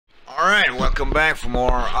Alright, welcome back for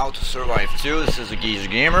more How to Survive 2. This is the Geezer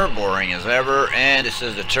Gamer, boring as ever, and this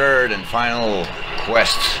is the third and final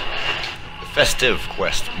quest. The festive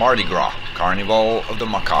quest, Mardi Gras, Carnival of the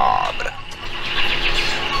Macabre.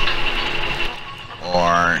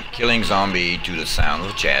 Or killing zombie to the sound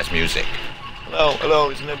of jazz music. Hello,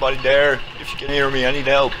 is anybody there? If you can hear me, I need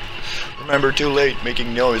help. Remember, too late,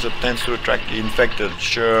 making noise tends to attract the infected.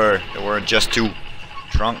 Sure, they weren't just too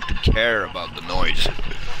drunk to care about the noise.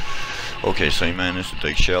 Okay, so he managed to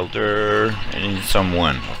take shelter, and he needs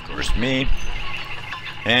someone, of course me.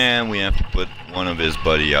 And we have to put one of his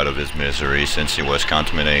buddy out of his misery since he was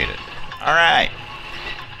contaminated. Alright.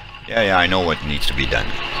 Yeah, I know what needs to be done.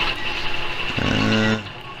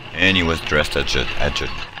 And he was dressed as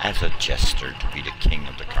a jester to be the king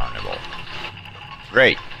of the carnival.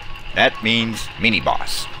 Great. That means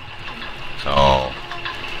mini-boss. So,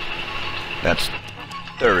 that's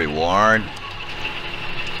the reward.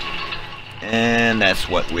 And that's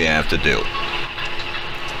what we have to do.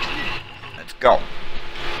 Let's go.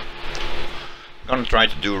 I'm gonna try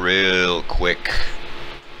to do real quick,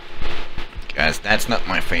 because that's not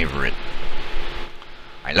my favorite.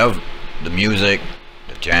 I love the music,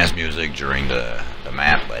 the jazz music during the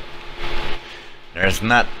map, but there's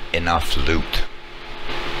not enough loot.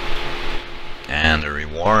 And the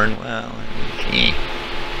reward, well,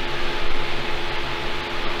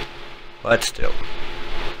 but still.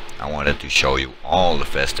 I wanted to show you all the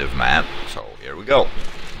festive map, so here we go.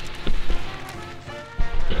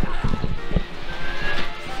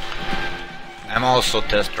 I'm also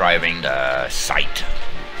test driving the site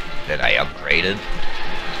that I upgraded.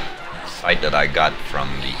 The site that I got from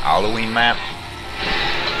the Halloween map.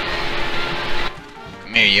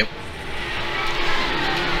 Come here, you.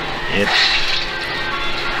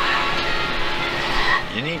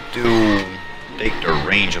 You need to take the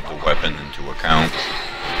range of the weapon into account.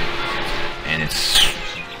 And it's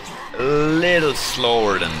a little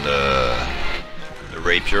slower than the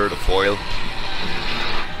rapier, the foil.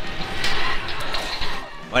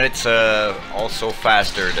 But it's also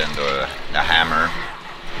faster than the hammer.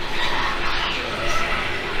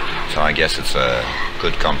 So I guess it's a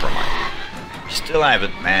good compromise. Still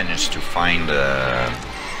haven't managed to find a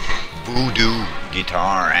voodoo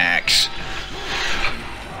guitar axe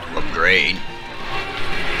to upgrade.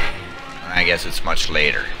 I guess it's much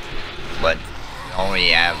later. But we only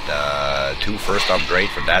have the first upgrade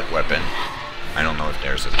for that weapon. I don't know if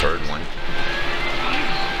there's a third one.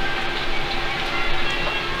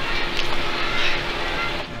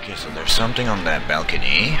 Okay, so there's something on that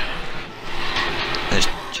balcony. Let's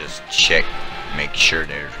just check, make sure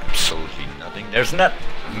there's absolutely nothing. There's not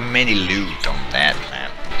many loot on that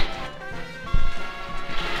map.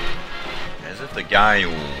 As if the guy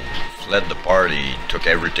who fled the party took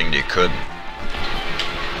everything they could.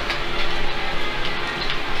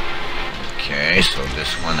 Okay, so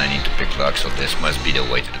this one I need to pick lock, so this must be the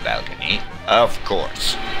way to the balcony. Of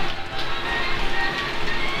course.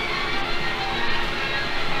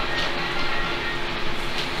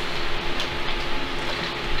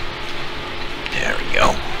 There we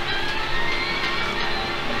go.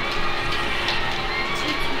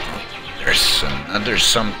 There's another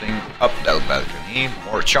something up that balcony.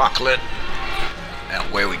 More chocolate.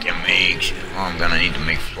 That way we can make... Oh, I'm gonna need to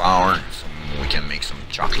make flour. So we can make some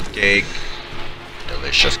chocolate cake.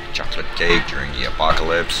 Delicious chocolate cake during the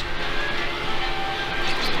apocalypse.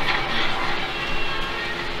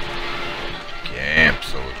 Okay,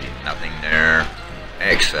 absolutely nothing there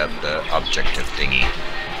except the objective thingy.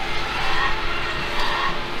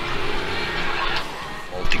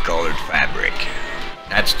 Multicolored fabric.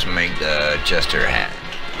 That's to make the jester hat.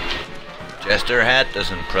 Jester hat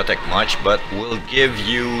doesn't protect much, but will give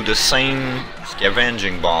you the same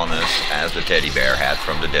scavenging bonus as the teddy bear hat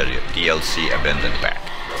from the DLC Abandoned Pack.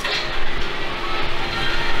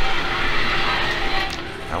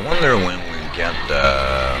 I wonder when we get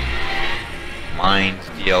the Mines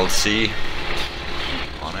DLC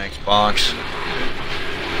on Xbox.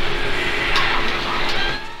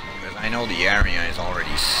 Because I know the area is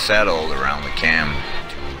already settled around the camp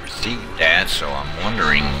to receive that, so I'm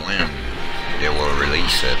wondering when they will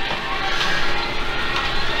release it.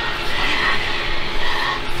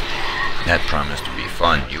 That promised to be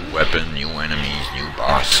fun. New weapon, new enemies, new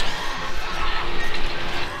boss.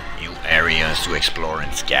 New areas to explore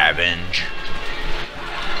and scavenge.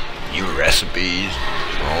 New recipes.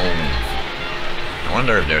 Oh. I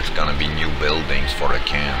wonder if there's gonna be new buildings for the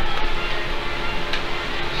camp.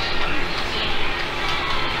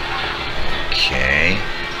 Okay.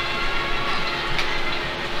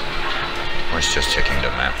 I was just checking the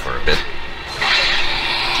map for a bit.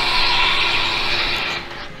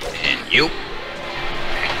 And You.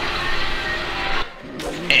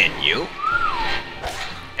 And you.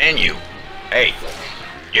 And you. Hey.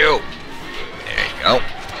 You. There you go.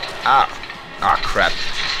 Ah. Ah, crap.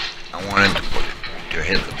 I wanted to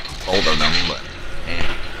hit both of them, but...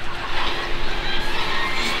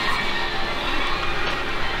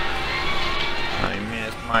 I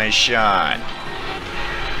missed my shot.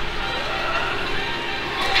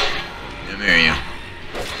 Come here, you.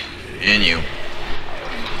 And you.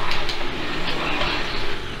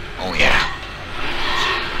 Oh, yeah.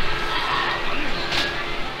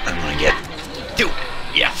 I'm gonna get 2.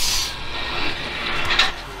 Yes.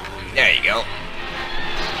 There you go.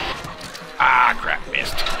 Ah, crap,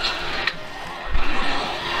 missed.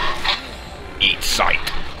 Eat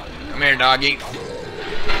sight. Come here, doggy.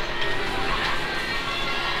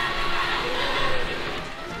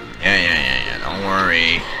 Yeah. Don't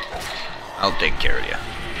worry. I'll take care of you.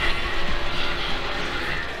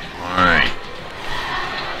 Alright.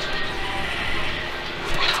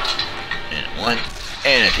 And 1,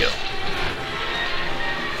 and a 2.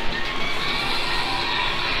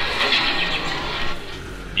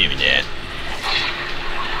 Give me that.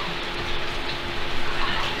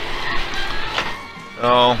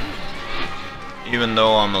 So, even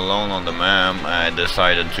though I'm alone on the map, I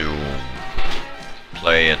decided to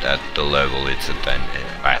play it at the level it's intended.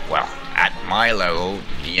 Well, at my level,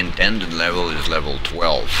 the intended level is level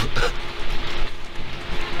 12.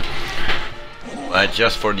 But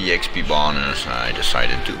just for the XP bonus, I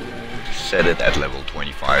decided to set it at level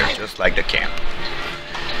 25, just like the camp.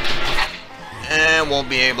 And won't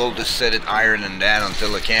be able to set it higher than that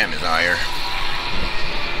until the camp is higher.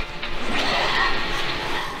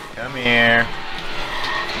 Come here.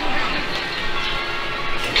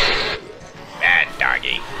 Bad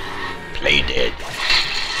doggy. Play dead.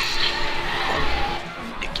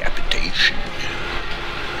 Decapitation.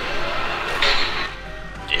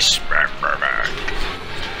 Dismemberment.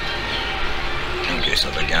 Okay, so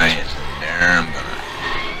the guy is there. I'm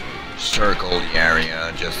gonna circle the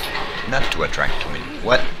area just not to attract too many.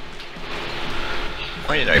 What?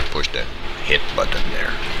 Why did I push the hit button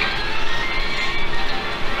there?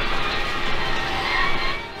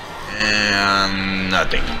 And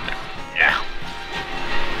nothing. Yeah.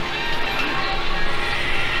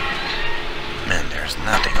 Man, there's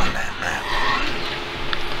nothing on that map.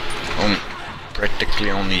 Practically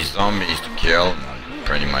only zombies to kill.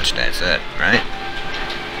 Pretty much that's it, right?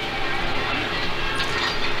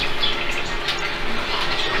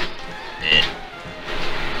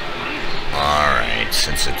 Alright,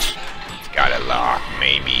 since it's got a lock,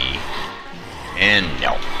 maybe. And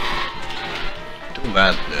no. Too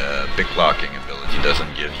bad the pick-locking ability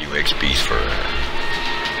doesn't give you XPs for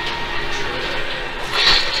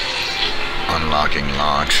unlocking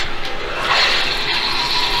locks.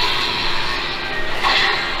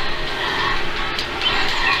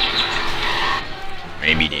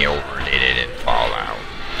 Maybe they overdid it in Fallout.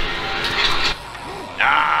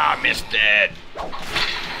 Ah, missed it!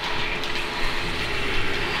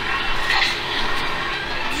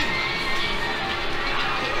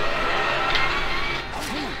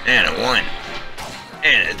 And a 1,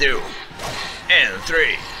 and a 2, and a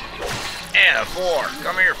 3, and a 4.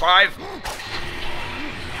 Come here, 5.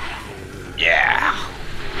 Yeah.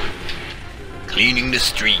 Cleaning the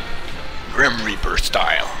street, Grim Reaper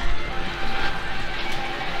style.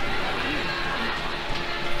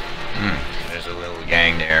 There's a little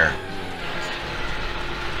gang there.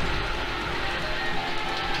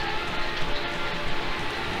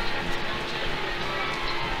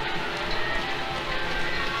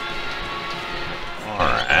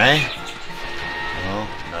 Alright. Well,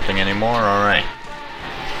 nothing anymore, alright.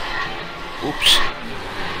 Oops.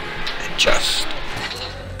 Adjust.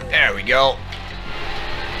 There we go.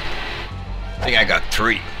 I think I got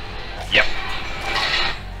 3. Yep.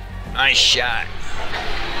 Nice shot.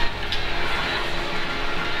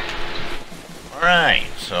 Alright,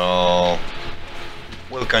 so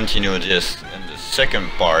we'll continue this in the second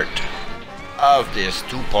part of this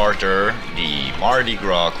 2-parter, the Mardi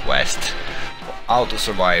Gras quest. How to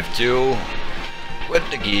Survive 2 with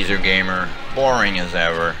the Geezer Gamer, boring as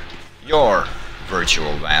ever, your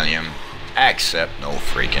virtual Valium, except no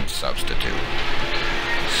freaking substitute.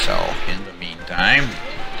 So, in the meantime,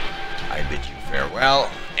 I bid you farewell,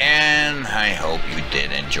 and I hope you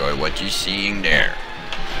did enjoy what you're seeing there.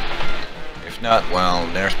 If not, well,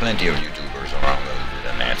 there's plenty of YouTubers around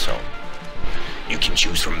the net, so you can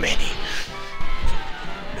choose from many.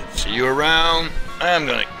 See you around. I'm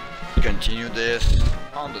gonna continue this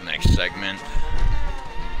on the next segment.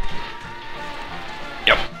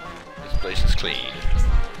 Yep, this place is clean.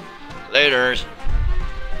 Laters.